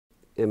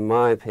In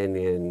my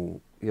opinion,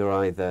 you're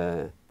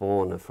either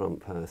born a front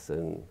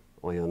person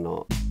or you're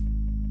not.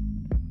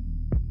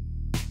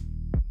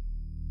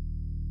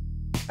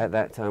 At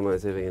that time I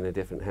was living in a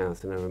different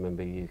house, and I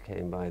remember you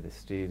came by the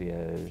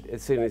studio.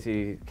 As soon as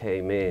you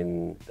came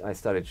in, I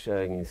started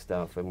showing you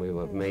stuff and we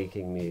were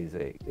making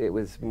music. It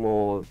was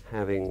more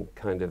having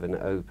kind of an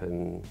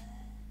open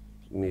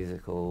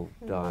musical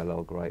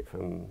dialogue right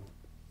from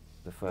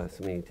the first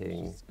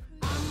meeting.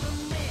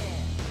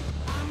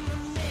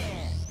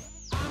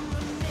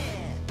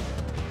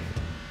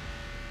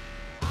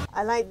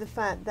 I like the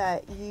fact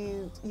that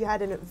you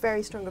had a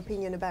very strong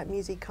opinion about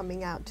music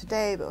coming out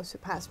today, but also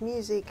past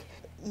music.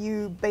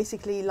 You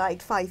basically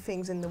liked 5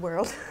 things in the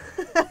world.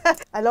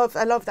 I love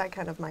that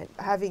kind of mind,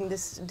 having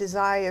this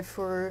desire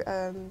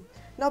for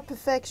not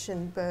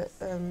perfection, but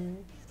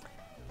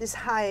this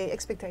high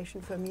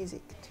expectation for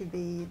music to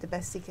be the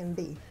best it can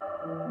be.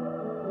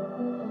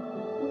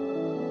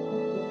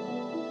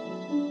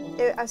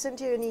 I sent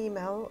you an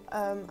email.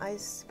 I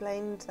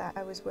explained that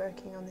I was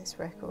working on this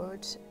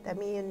record, that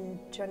me and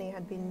Jehnny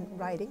had been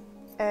writing,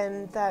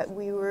 and that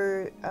we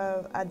were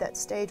at that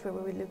stage where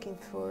we were looking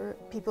for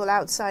people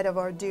outside of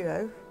our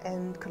duo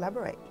and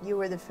collaborate. You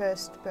were the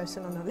first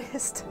person on the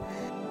list.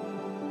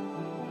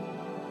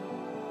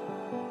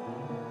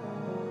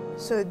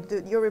 So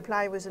your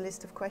reply was a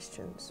list of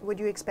questions. What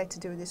do you expect to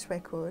do with this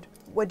record?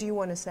 What do you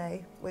want to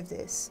say with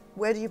this?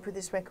 Where do you put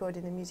this record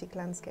in the music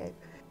landscape?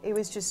 It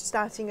was just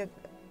starting a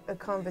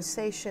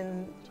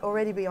conversation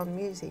already beyond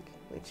music,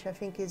 which I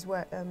think is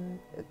what a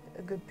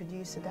good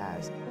producer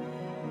does.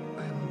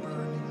 I'm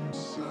burning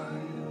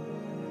inside.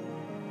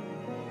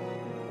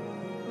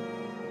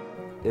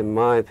 In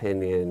my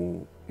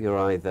opinion, you're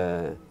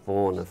either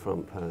born a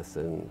front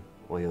person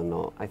or you're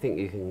not. I think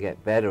you can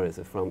get better as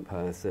a front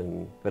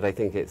person, but I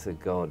think it's a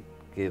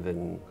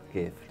God-given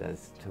gift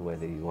as to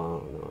whether you are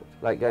or not.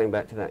 Like going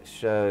back to that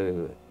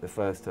show, the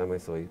first time I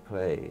saw you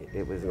play,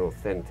 it was an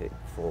authentic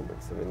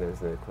performance. I mean, there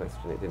was no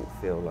question. It didn't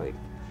feel like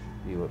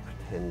you were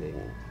pretending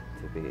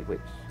to be, which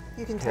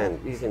you can tell.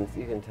 You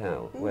can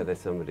tell whether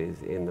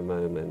somebody's in the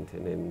moment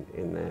and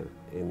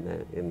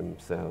in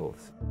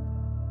themselves.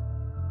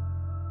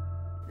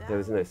 There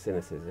was no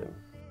cynicism.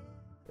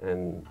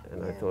 And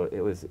I thought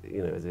it was,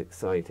 it was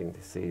exciting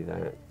to see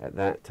that at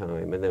that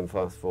time. And then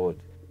fast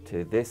forward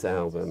to this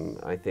album,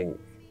 I think,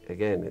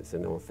 again, it's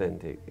an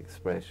authentic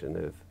expression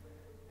of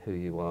who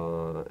you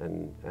are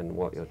and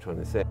what you're trying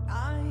to say.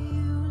 I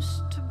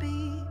used to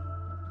be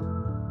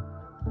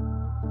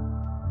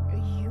a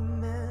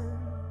human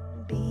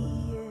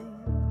being.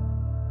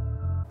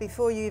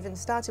 Before you even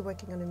started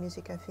working on the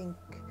music, I think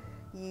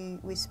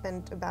we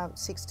spent about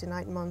 6 to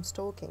 9 months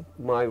talking.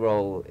 My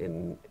role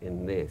in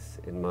this,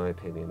 in my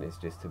opinion, is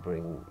just to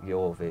bring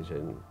your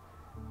vision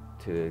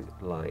to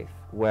life,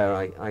 where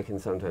I can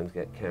sometimes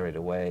get carried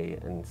away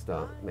and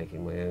start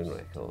making my own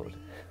record.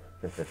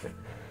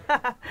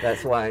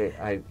 That's why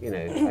I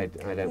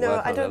don't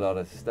work on a lot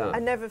of stuff. I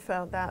never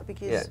felt that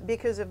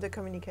because of the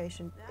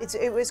communication.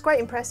 It was quite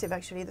impressive,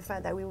 actually, the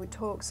fact that we would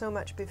talk so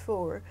much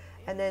before,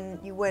 and then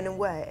you went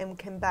away and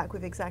came back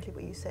with exactly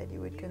what you said you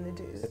were going to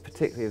do.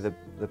 Particularly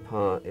the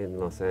part in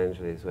Los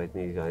Angeles when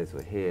you guys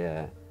were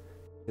here,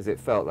 because it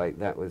felt like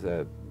that was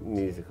a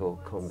musical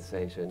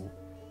conversation,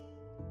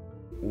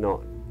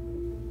 not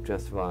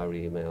just via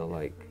email,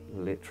 like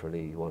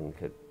literally one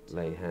could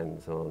lay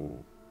hands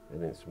on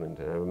an instrument.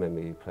 And I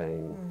remember you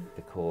playing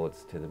the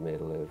chords to the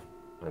middle of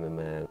I'm a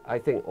Man. I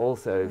think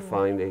also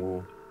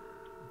finding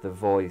the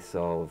voice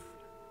of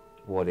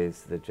what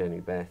is the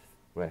Jehnny Beth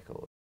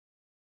record.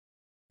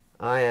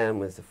 I Am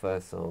was the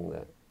first song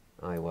that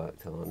I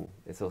worked on.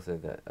 It's also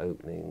the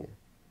opening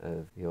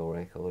of your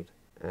record,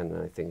 and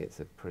I think it's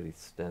a pretty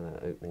stellar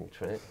opening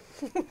track.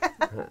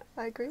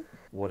 I agree.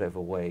 Whatever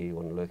way you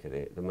want to look at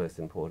it, the most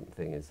important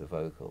thing is the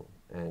vocal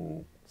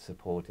and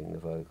supporting the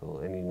vocal,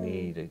 and you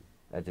need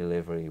a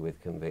delivery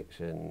with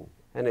conviction.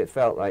 And it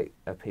felt like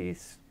a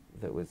piece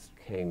that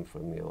came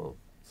from your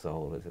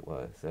soul, as it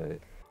were. So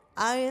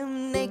I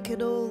am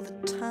naked all the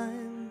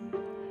time.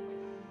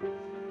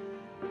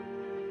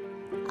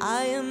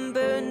 I am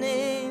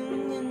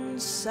burning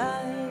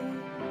inside.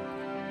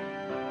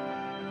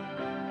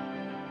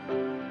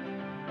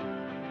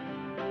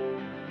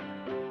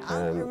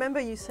 I remember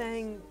you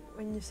saying,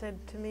 when you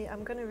said to me,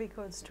 I'm going to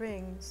record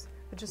strings,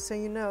 but just so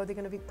you know, they're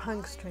going to be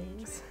punk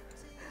strings.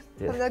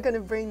 I'm not going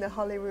to bring the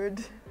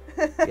Hollywood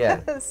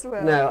as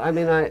well. No, I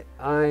mean,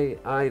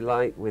 I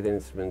like with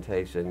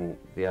instrumentation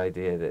the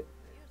idea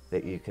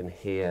that you can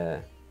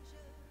hear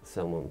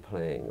someone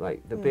playing.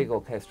 Like the big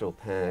orchestral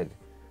pad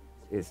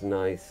is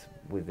nice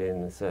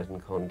within a certain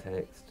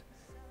context,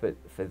 but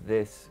for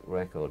this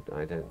record,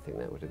 I don't think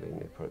that would have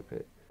been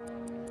appropriate.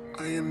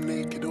 I am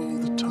naked all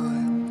the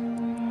time.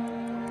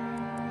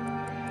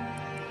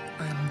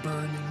 I am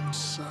burning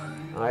inside.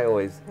 I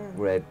always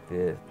read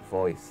the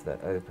voice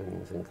that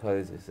opens and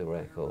closes the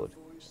record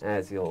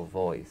as your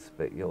voice,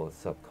 but your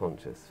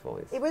subconscious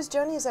voice. It was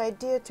Johnny's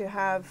idea to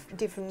have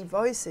different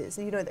voices,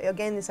 you know,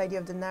 again this idea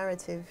of the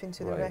narrative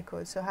into the Right.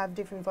 record, so have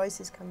different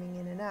voices coming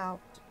in and out.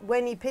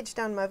 When he pitched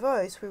down my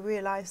voice, we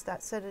realized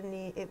that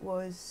suddenly it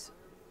was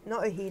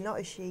not a he, not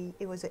a she,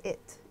 it was a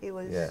it. It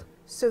was, Yeah.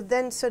 so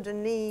then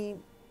suddenly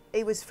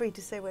it was free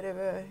to say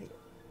whatever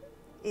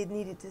it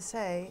needed to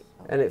say.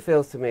 And it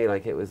feels to me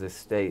like it was a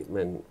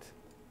statement,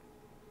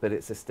 but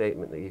it's a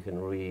statement that you can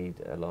read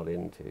a lot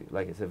into.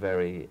 Like it's a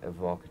very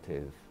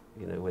evocative,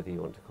 you know, whether you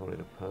want to call it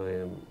a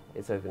poem,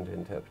 it's open to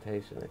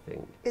interpretation, I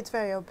think. It's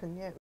very open,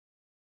 yeah.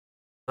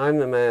 I'm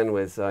the Man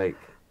was like,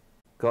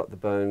 got the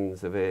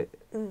bones of it,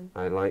 Mm.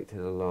 I liked it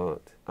a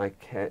lot. I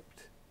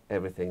kept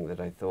everything that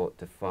I thought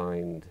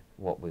defined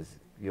what was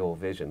your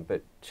vision,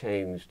 but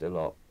changed a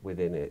lot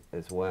within it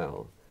as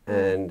well.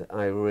 And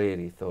I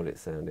really thought it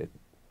sounded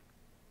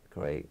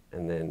great.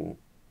 And then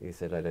you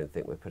said, I don't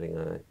think we're putting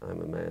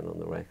I'm a Man on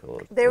the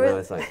record. There and I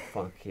was- was like,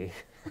 fuck you.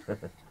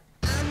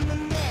 I'm a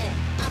man,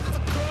 I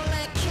fuck all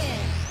I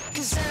can,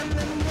 'cause I'm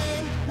a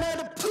man, not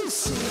a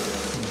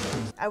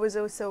pussy. I was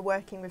also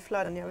working with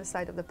Flood on the other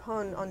side of the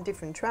pond on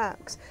different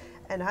tracks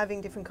and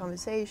having different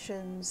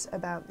conversations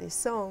about this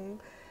song,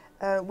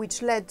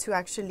 which led to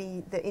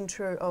actually the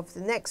intro of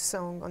the next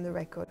song on the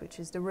record, which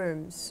is The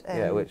Rooms.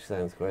 Yeah, which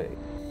sounds great.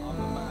 I'm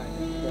a man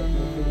who's got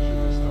no picture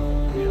for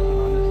start. He doesn't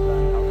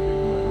understand how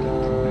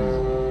people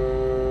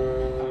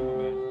are. I'm a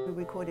man. We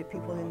recorded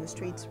people in the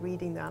streets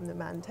reading the I'm the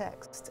Man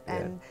text, Yeah.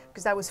 and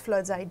because that was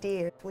Flood's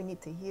idea, we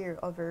need to hear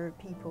other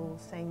people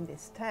saying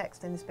this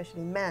text, and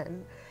especially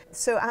men.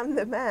 So I'm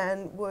the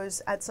Man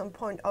was at some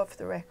point off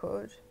the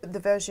record, the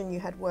version you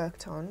had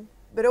worked on,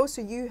 but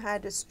also you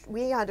had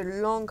we had a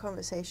long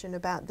conversation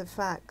about the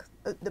fact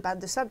about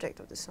the subject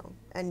of the song,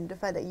 and the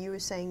fact that you were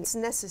saying it's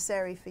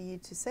necessary for you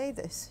to say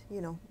this, you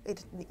know,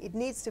 it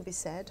needs to be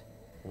said.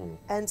 Mm.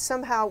 And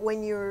somehow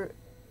when you're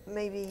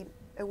maybe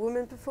a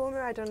woman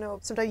performer, I don't know,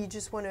 sometimes you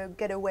just want to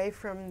get away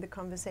from the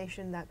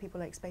conversation that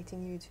people are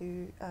expecting you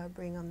to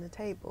bring on the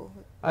table.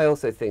 I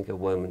also think a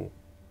woman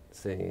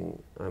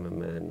singing I'm a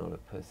man, not a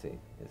pussy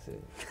is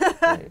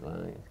a great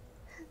line.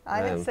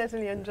 I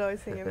certainly enjoy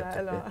singing that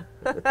a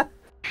lot.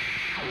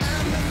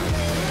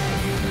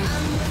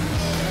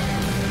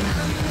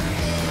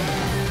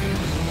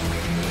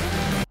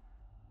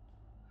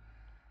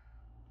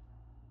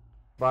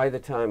 By the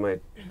time I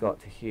got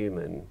to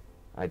Human,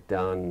 I'd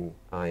done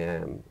I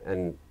Am,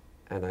 and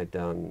I'd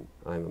done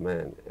I'm a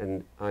Man.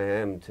 And I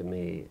Am, to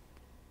me,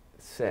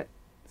 set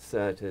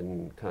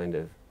certain kind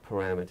of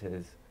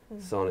parameters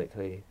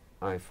sonically.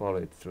 I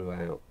followed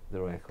throughout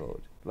the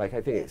record. Like,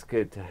 I think it's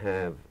good to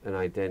have an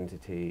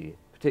identity,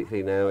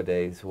 particularly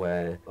nowadays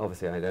where,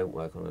 obviously I don't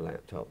work on a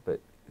laptop, but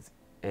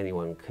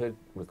anyone could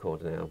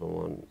record an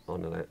album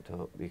on a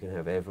laptop. You can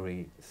have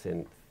every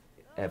synth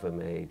ever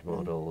made,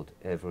 modelled,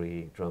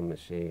 every drum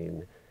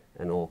machine,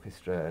 an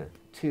orchestra.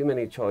 Too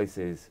many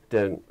choices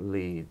don't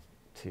lead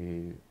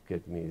to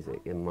good music,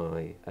 in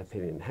my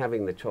opinion.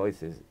 Having the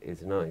choices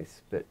is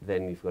nice, but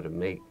then you've got to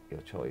make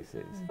your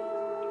choices.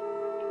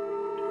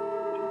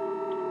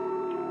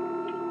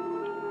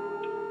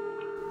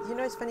 You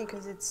know, it's funny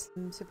because it's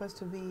supposed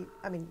to be,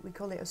 I mean, we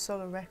call it a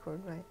solo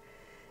record, right?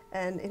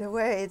 And in a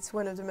way, it's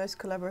one of the most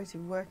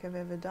collaborative work I've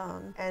ever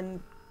done.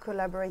 And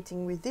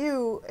collaborating with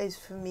you is,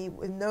 for me,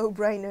 a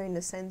no-brainer in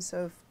the sense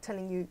of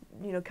telling you,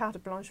 you know,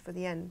 carte blanche for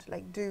the end.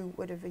 Like, do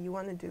whatever you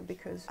want to do,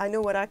 because I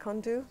know what I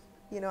can't do.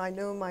 You know, I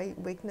know my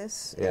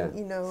weakness. Yeah, and,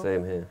 you know,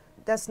 same here.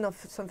 that's not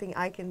something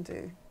I can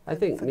do. I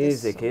think for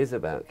this music song. is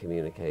about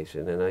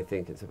communication, and I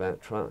think it's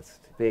about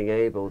trust. Being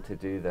able to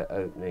do the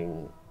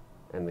opening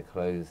and the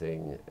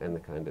closing and the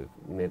kind of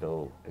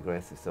middle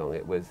aggressive song,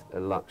 it was a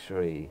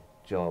luxury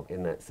job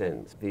in that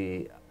sense.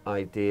 The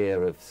idea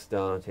of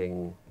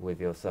starting with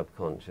your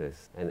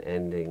subconscious and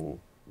ending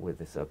with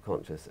the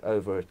subconscious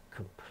over a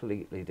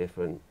completely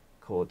different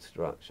chord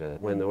structure.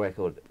 When the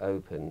record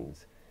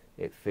opens,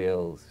 it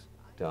feels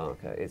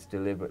darker. It's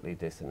deliberately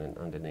dissonant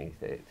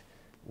underneath it.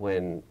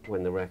 When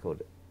the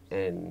record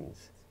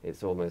ends,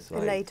 it's almost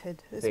like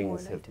Elated. It's more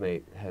things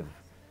elated.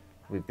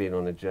 we've been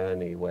on a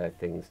journey where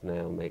things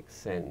now make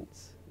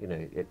sense. You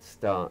know, it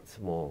starts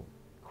more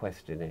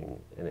questioning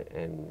and it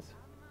ends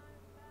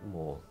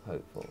more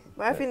hopeful.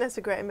 Well, I think that's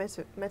a great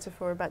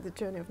metaphor about the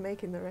journey of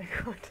making the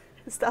record.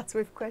 It starts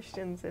with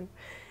questions and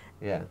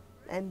Yeah.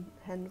 end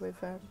with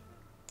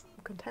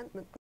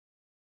contentment.